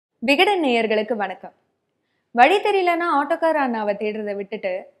விகடன் நேயர்களுக்கு வணக்கம். வழி தெரியலனா ஆட்டோகார் அண்ணாவை தேடுறதை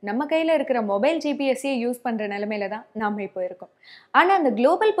விட்டுட்டு நம்ம கையில் இருக்கிற மொபைல் ஜிபிஎஸ்ஸையே யூஸ் பண்ணுற நிலைமையில தான் நாம் இப்போ இருக்கோம். ஆனால் அந்த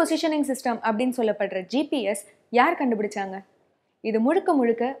குளோபல் பொசிஷனிங் சிஸ்டம் அப்படின்னு சொல்லப்படுற ஜிபிஎஸ் யார் கண்டுபிடிச்சாங்க? இது முழுக்க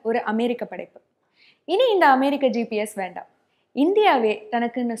முழுக்க ஒரு அமெரிக்க படைப்பு. இனி இந்த அமெரிக்க ஜிபிஎஸ் வேண்டாம். இந்தியாவே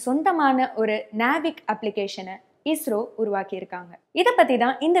தனக்குன்னு சொந்தமான ஒரு NavIC அப்ளிகேஷனை இஸ்ரோ உருவாக்கியிருக்காங்க. இதை பற்றி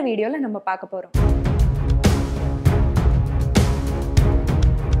தான் இந்த வீடியோவில் நம்ம பார்க்க போகிறோம்.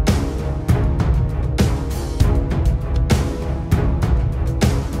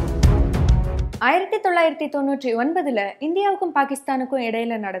 1999 இந்தியாவுக்கும் பாகிஸ்தானுக்கும்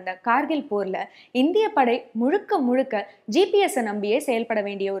இடையில நடந்த கார்கில் போர்ல இந்திய படை முழுக்க ஜிபிஎஸ் நம்பியே செயல்பட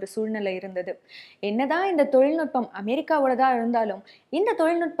வேண்டிய ஒரு சூழ்நிலை இருந்தது. என்னதான் இந்த தொழில்நுட்பம் அமெரிக்காவோடதா இருந்தாலும் இந்த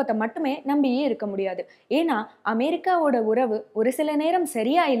தொழில்நுட்பத்தை மட்டுமே நம்பியே இருக்க முடியாது. ஏன்னா அமெரிக்காவோட உறவு ஒரு சில நேரம்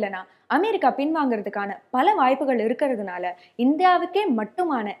சரியா இல்லைன்னா அமெரிக்கா பின்வாங்கிறதுக்கான பல வாய்ப்புகள் இருக்கிறதுனால இந்தியாவுக்கே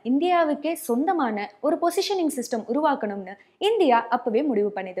சொந்தமான ஒரு பொசிஷனிங் சிஸ்டம் உருவாக்கணும்னு இந்தியா அப்பவே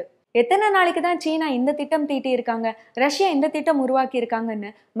முடிவு பண்ணுது. எத்தனை நாளைக்கு தான் சீனா இந்த திட்டம் தீட்டி இருக்காங்க, ரஷ்யா இந்த திட்டம் உருவாக்கி இருக்காங்கன்னு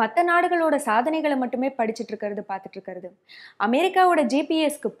மற்ற நாடுகளோட சாதனைகளை மட்டுமே படிச்சுட்டு பார்த்துட்டு இருக்கிறது. அமெரிக்காவோட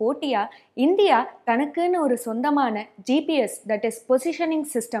ஜிபிஎஸ்க்கு போட்டியா இந்தியா தனக்குன்னு ஒரு சொந்தமான GPS that is positioning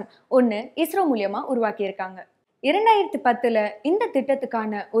system ஒன்று இஸ்ரோ மூலியமா உருவாக்கி இருக்காங்க. 2010 இந்த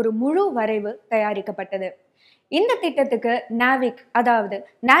திட்டத்துக்கான ஒரு முழு வரைவு தயாரிக்கப்பட்டது. இந்த திட்டத்துக்கு NavIC, அதாவது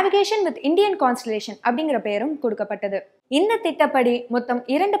நேவிகேஷன் வித் இந்தியன் கான்ஸ்டலேஷன் அப்படிங்கிற பெயரும் கொடுக்கப்பட்டது. இந்த திட்டப்படி மொத்தம்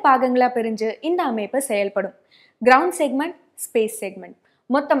 2 பாகங்களா பிரிஞ்சு இந்த அமைப்பு செயல்படும். Ground segment, space segment.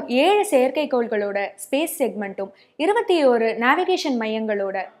 மொத்தம் 7 செயற்கைக்கோள்களோட ஸ்பேஸ் செக்மெண்ட்டும் 21 நேவிகேஷன்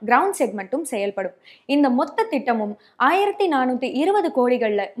மையங்களோட கிரவுண்ட் செக்மெண்ட்டும் செயல்படும். இந்த மொத்த திட்டமும் 1420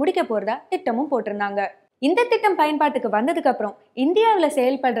 கோடிகள்ல முடிக்க போறதா திட்டமும் போட்டிருந்தாங்க. இந்த திட்டம் பயன்பாட்டுக்கு வந்ததுக்கு அப்புறம் இந்தியாவில்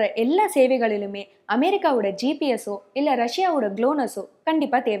செயல்படுற எல்லா சேவைகளிலுமே அமெரிக்காவோட ஜிபிஎஸோ இல்ல ரஷ்யாவோட குளோனஸோ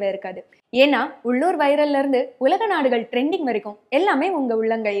கண்டிப்பா தேவை இருக்காது. ஏன்னா உள்ளூர் வைரல்ல இருந்து உலக நாடுகள் ட்ரெண்டிங் வரைக்கும் எல்லாமே உங்க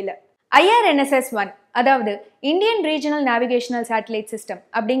உள்ளங்கையில. IRNSS-1 அதாவது Indian regional navigational satellite system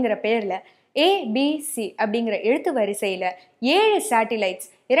அப்படிங்கிற பேர்ல ABC அப்படிங்கிற எழுத்து வரிசையில 7 சேட்டிலைட்ஸ்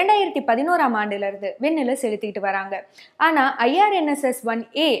 2011ஆம் ஆண்டுல இருந்து விண்ணில செலுத்திட்டு வராங்க. ஆனா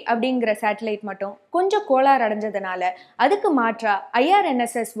IRNSS-1A அப்படிங்கிற சேட்டலைட் மட்டும் கொஞ்சம் கோளாறு அடைஞ்சதுனால அதுக்கு மாற்றா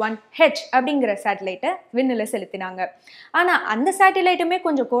IRNSS-1H அப்படிங்கிற சேட்டலைட்டை விண்ணில செலுத்தினாங்க. ஆனா அந்த சேட்டலைட்டுமே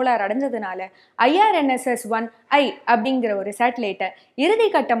கொஞ்சம் கோளாறு அடைஞ்சதுனால IRNSS-1I அப்படிங்கிற ஒரு சேட்டலைட்டை இறுதி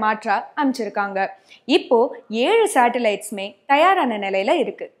கட்ட மாற்றா அமைச்சிருக்காங்க. இப்போ 7 சேட்டலைட்ஸுமே தயாரான நிலையில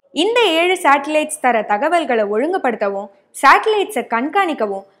இருக்கு. இந்த 7 சேட்டலைட்ஸ் தர தகவல்களை ஒழுங்குபடுத்தவும் சேட்டலைட்ஸை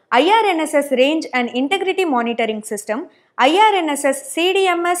கண்காணிக்கவும் IRNSS range and integrity monitoring system, IRNSS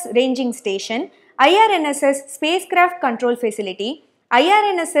CDMS ranging station, IRNSS space craft control facility,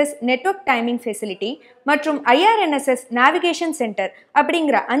 IRNSS network timing facility மற்றும் IRNSS நேவிகேஷன் சென்டர்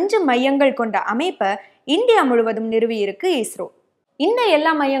அப்படிங்கிற 5 மையங்கள் கொண்ட அமைப்பை இந்தியா முழுவதும் நிறுவி இருக்கு இஸ்ரோ. இந்த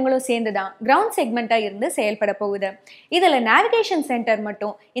எல்லா மையங்களும் சேர்ந்துதான் கிரவுண்ட் செக்மெண்டா இருந்து செயல்பட போகுது. இதுல நேவிகேஷன் சென்டர்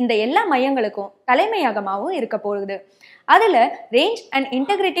மட்டும் இந்த எல்லா மையங்களுக்கும் தலைமையகமாகவும் இருக்க போகுது. அதுல ரேஞ்ச் அண்ட்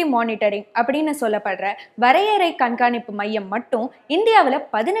இன்டெகிரிட்டி மானிட்டரிங் அப்படின்னு சொல்லப்படுற வரையறை கண்காணிப்பு மையம் மட்டும் இந்தியாவில்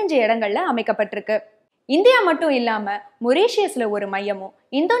 15 இடங்கள்ல அமைக்கப்பட்டிருக்கு. இந்தியா மட்டும் இல்லாம மொரீஷியஸ்ல ஒரு மையமும்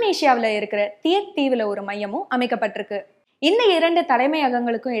இந்தோனேஷியாவில் இருக்கிற தியக் தீவுல ஒரு மையமும் அமைக்கப்பட்டிருக்கு. இந்த 2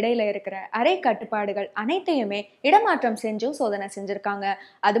 தலைமையகங்களுக்கும் இடையில இருக்கிற அரை கட்டுப்பாடுகள் அனைத்தையுமே இடமாற்றம் செஞ்சும் சோதனை செஞ்சிருக்காங்க.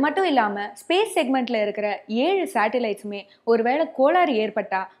 அது மட்டும் இல்லாம ஸ்பேஸ் செக்மெண்ட்ல இருக்கிற 7 சேட்டலைட்ஸுமே ஒருவேளை கோளாறு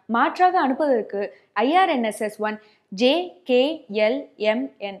ஏற்பட்டா மாற்றாக அனுப்புவதற்கு IRNSS-1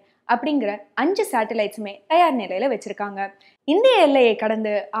 JKLMN அப்படிங்கிற 5 சேட்டலைட்ஸுமே தயார் நிலையில வச்சிருக்காங்க. இந்திய எல்லையை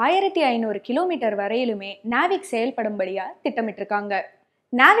கடந்து 1500 கிலோமீட்டர் வரையிலுமே NavIC செயல்படும்படியா திட்டமிட்டிருக்காங்க.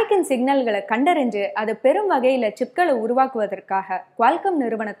 NavICன் சிக்னல்களை கண்டறிஞ்சு அது பெரும் வகையில சிப்களை உருவாக்குவதற்காக குவால்காம்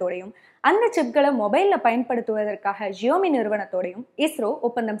நிறுவனத்தோடையும் அந்த சிப்களை மொபைல்ல பயன்படுத்துவதற்காக ஜியோமி நிறுவனத்தோடையும் இஸ்ரோ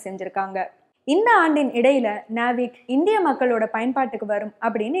ஒப்பந்தம் செஞ்சிருக்காங்க. இந்த ஆண்டின் இடையில NavIC இந்திய மக்களோட பயன்பாட்டுக்கு வரும்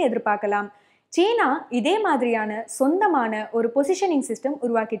அப்படின்னு எதிர்பார்க்கலாம். சீனா இதே மாதிரியான சொந்தமான ஒரு பொசிஷனிங் சிஸ்டம்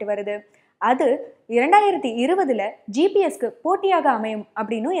உருவாக்கிட்டு வருது. அது 2020 ஜிபிஎஸ்க்கு போட்டியாக அமையும்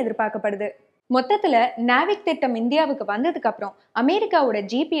அப்படின்னு எதிர்பார்க்கப்படுது. மொத்தத்துல NavIC திட்டம் இந்தியாவுக்கு வந்ததுக்கு அப்புறம் அமெரிக்காவோட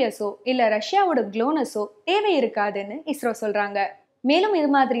ஜிபிஎஸோ இல்ல ரஷ்யாவோட குளோனஸோ தேவை இருக்காதுன்னு இஸ்ரோ சொல்றாங்க. மேலும் இது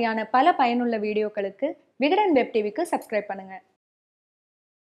மாதிரியான பல பயனுள்ள வீடியோக்களுக்கு விகடன் வெப் டிவிக்கு சப்ஸ்கிரைப் பண்ணுங்க.